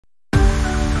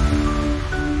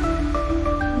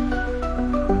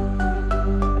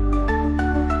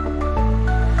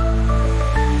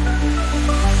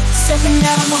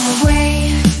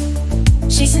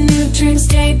chasing new dreams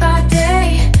day by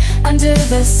day. Under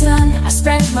the sun, I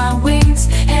spread my wings,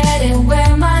 heading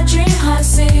where my dream heart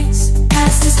sings.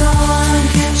 Past is gone,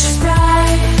 future's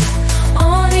bright.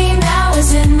 Only now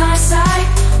is in my sight.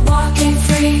 Walking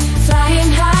free,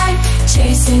 flying high,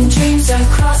 chasing dreams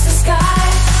across the sky.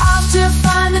 Off to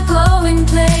find a glowing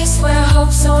place where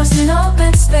hope soars in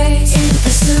open space. In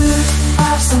pursuit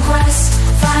of some quest,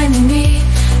 finding me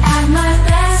at my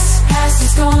best. Past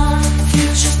is gone,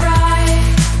 future's bright.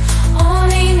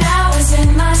 Only now is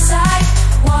in my sight.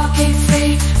 Walking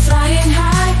free, flying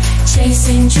high,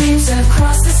 chasing dreams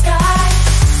across the sky.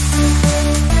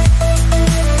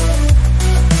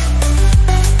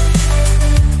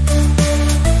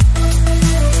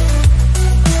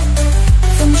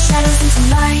 From the shadows into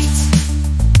light,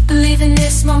 believe in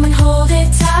this moment, hold it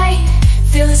tight.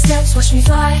 Feel the steps, watch me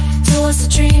fly towards the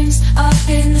dreams up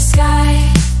in the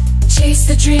sky. Chase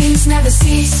the dreams, never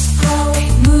cease.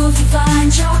 Growing, move and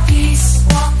find your peace.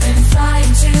 Walk and fly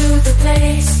into the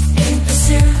place, in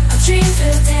pursuit of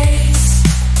dream-filled days.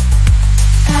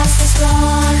 Past is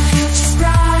gone, future's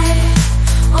bright.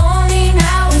 Only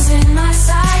now is in my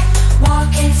sight.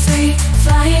 Walking free,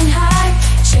 flying high,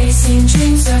 chasing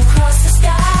dreams across the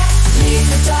sky. Leave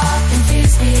the dark and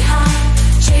fears behind.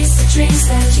 Chase the dreams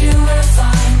that you will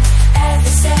find.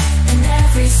 Every step and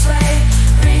every sway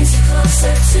brings you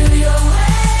closer to your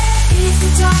way. Leave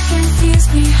the dark and fears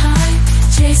behind.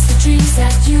 Chase the dreams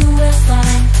that you will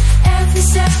find. Every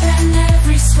step and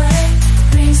every sway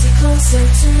brings you closer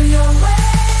to your way.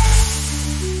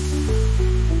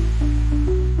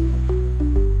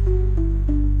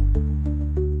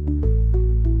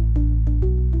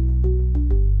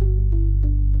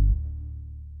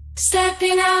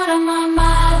 Stepping out on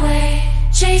my way,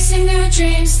 chasing new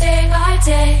dreams day by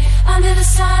day. Under the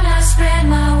sun I spread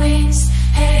my wings,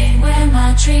 heading where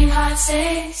my dream heart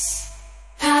sings.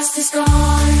 Past is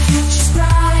gone, future's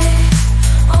bright.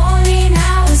 Only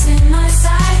now is in my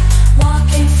sight.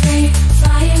 Walking free,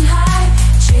 flying high,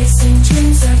 chasing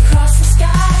dreams across the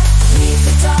sky. Leave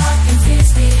the dark and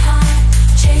fears behind.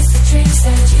 Chase the dreams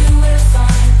that you will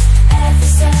find. Every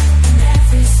step and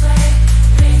every sway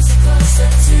brings you closer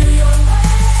to your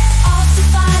way. Off to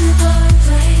find the glowing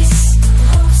place,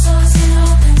 hope soars in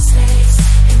open space.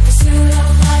 In pursuit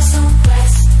of life's own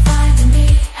quest, finding me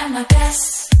at my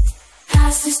best.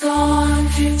 Past is gone,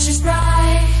 future's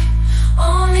bright.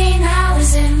 Only now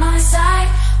is in my sight.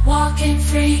 Walking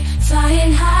free,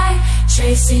 flying high,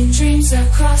 chasing dreams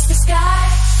across the sky.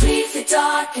 Leave the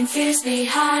dark and fears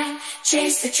behind.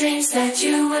 Chase the dreams that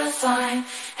you will find.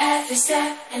 Every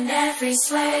step and every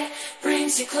sway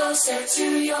brings you closer to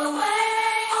your way.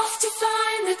 Off to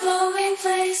find the glowing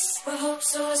place where hope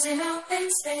soars in open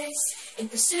space. In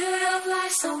pursuit of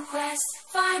life's own quest,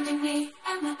 finding me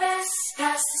at my best.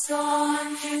 Past is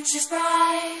gone, future's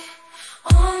bright.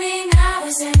 Only now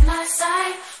is in my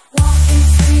sight. Walking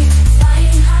free,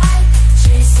 flying high,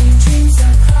 chasing dreams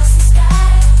across the sky.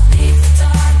 Leave the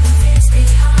dark and fears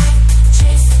behind.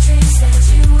 Chase the dreams that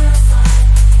you will find.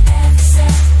 Every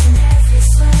step and every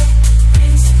sway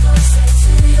brings you closer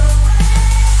to your way.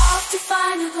 Off to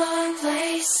find a glowing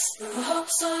place where hope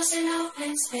soars in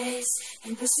open space.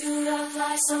 In pursuit of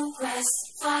life's own quest,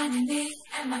 finding me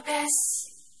at my best.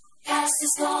 Past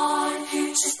is gone,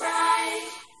 future's bright.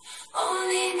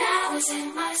 Only now is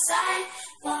in my sight.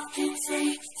 Walking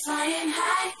free, flying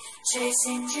high,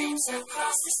 chasing dreams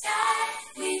across the sky.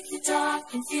 Leave the dark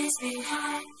and fears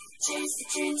behind. Chase the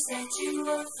dreams that you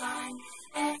will find.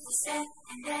 Every step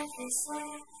and every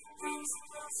sway brings you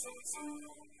closer to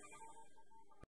you.